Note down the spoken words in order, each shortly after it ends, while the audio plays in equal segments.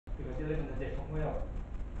because they live in a different world.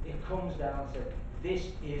 It comes down to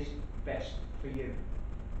this is best for you.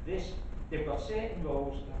 This, they've got certain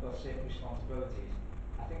roles and they've got certain responsibilities.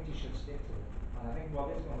 I think they should stick to it. And I think what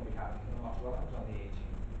is going to be happening, no matter what happens on the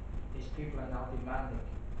 18th, is people are now demanding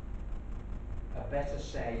a better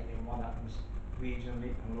say in what happens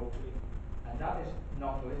regionally and locally. And that is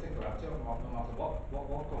not political. I'm talking about no matter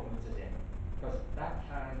what government is in. Because that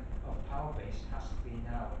kind of power base has to be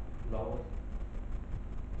now lowered.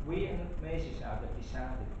 We in Merseyside have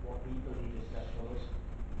decided what we believe is best for us.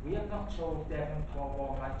 We have not told Devon,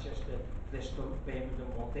 Cornwall, Manchester, Bristol, Birmingham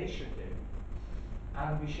what they should do.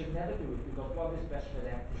 And we should never do it, because what is best for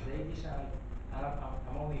them is they decide. And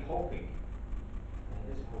I'm only hoping, and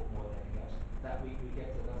it is a hope more than anything else, that we get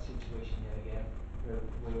to that situation yet again,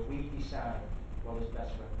 where we decide what is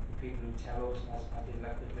best for the people who tell us as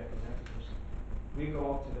elected representatives. We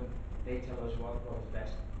go out to them, they tell us what is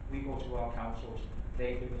best. We go to our councils,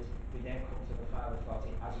 they do it. We then come to the final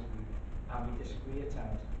authority as a group, and we disagree at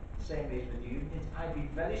times. Same way with the unions. I'd be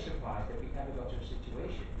very surprised if we ever got to a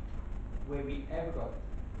situation where we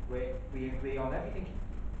agree on everything,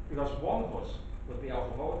 because one of us would be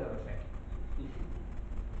out of order, I think.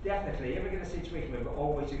 Definitely, if we get a situation where we're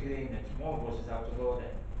always agreeing that one of us is out of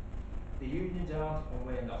order, the unions aren't and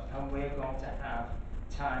we're not, and we're going to have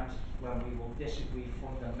times when we will disagree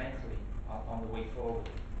fundamentally on the way forward.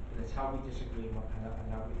 But it's how we disagree and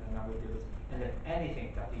how we do it. And if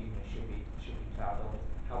anything, that the union should be proud of it,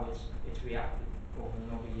 how it's reacted over a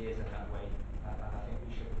number of years in that way, and I think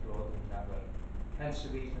we should applaud them in that way. Hence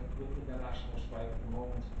the reason with the national strike at the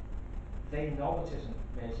moment, they know it isn't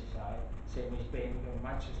Merseyside, same as Birmingham and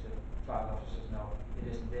Manchester file officers know it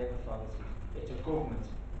isn't their authority. It's a government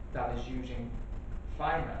that is using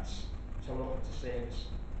finance to look at the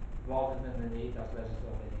service rather than the need, as Les has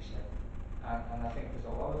already said. And I think there's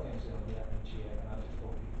a lot of things that will be happening here, and I just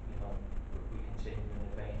hope we continue in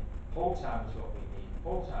the vein. Whole time is what we need.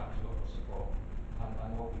 Whole time is local support,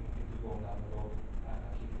 and hope we can keep going down the road and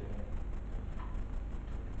keep doing it.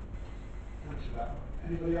 Thanks for that.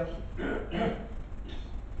 Anybody else?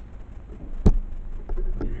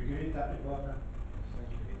 You agreed that report now? Thank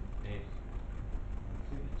you. I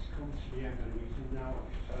think it's come to the end of the meeting now.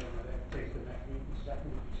 So I'm going to take the next meeting, 2nd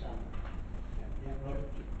of December. Yeah, Robert.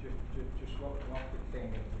 Just one quick thing.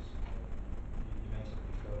 You mentioned it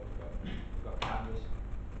before. We've got cameras.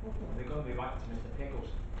 We're going to be writing to Mr. Pickles,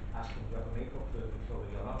 asking to have a makeup for before we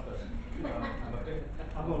go on, because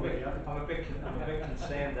I'm a bit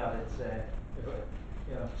concerned that it's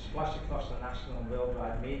splashed across the national and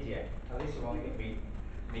worldwide media. At least I want to get me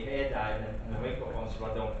hair dyed and the makeup on so I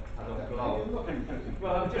don't glow.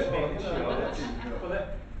 Well, I'm just making sure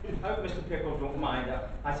that. I hope Mr. Pickles won't mind that,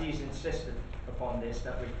 as he's insisted upon this,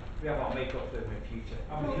 that we have our makeup for him in future.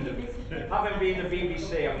 Having been the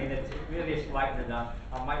BBC, I mean, it really is frightening that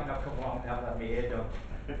I might not come along and have that my hair done.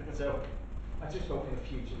 So, I just hope in the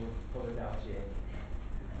future we'll pull it down here.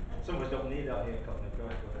 Some of us don't need our haircut in the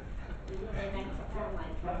course, but.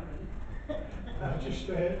 Just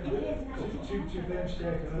to then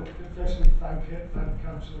stake, firstly thank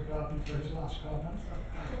Councillor Gladden for his last comment.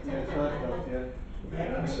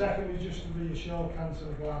 And secondly, just to reassure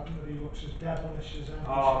Councillor Gladden that he looks as devilish as ever.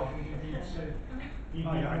 Oh.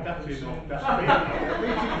 What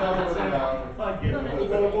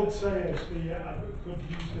I would say is I could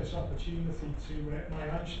use this opportunity to my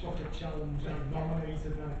ice bucket challenge. I've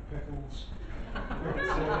nominated Eric Pickles, but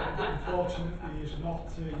unfortunately he has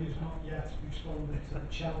not yet responded to the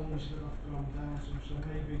challenge that I've thrown down to him. So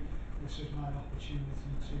maybe this is my opportunity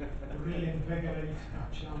to reinvigorate that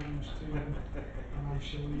challenge to him, and I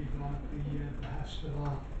shall leave that at the behest of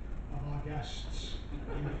our guests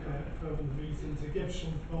in further the meeting to give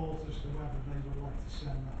some thought as to whether they would like to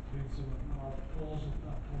send that through to him. And I'll pause at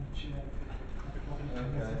that point, Chair. I've probably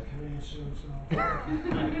committed career suicide.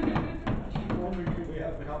 Wondering, could we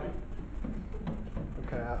have a copy?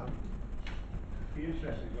 Okay, Be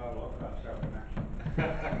interesting to have a look at that in action.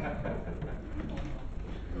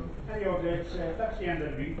 Anyway, that's the end of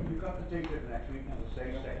the meeting. We've got the date of the next meeting, as I say,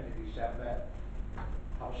 2nd of December.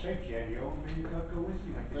 Have a safe journey home, and you've got to go with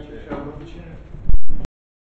you. thank you.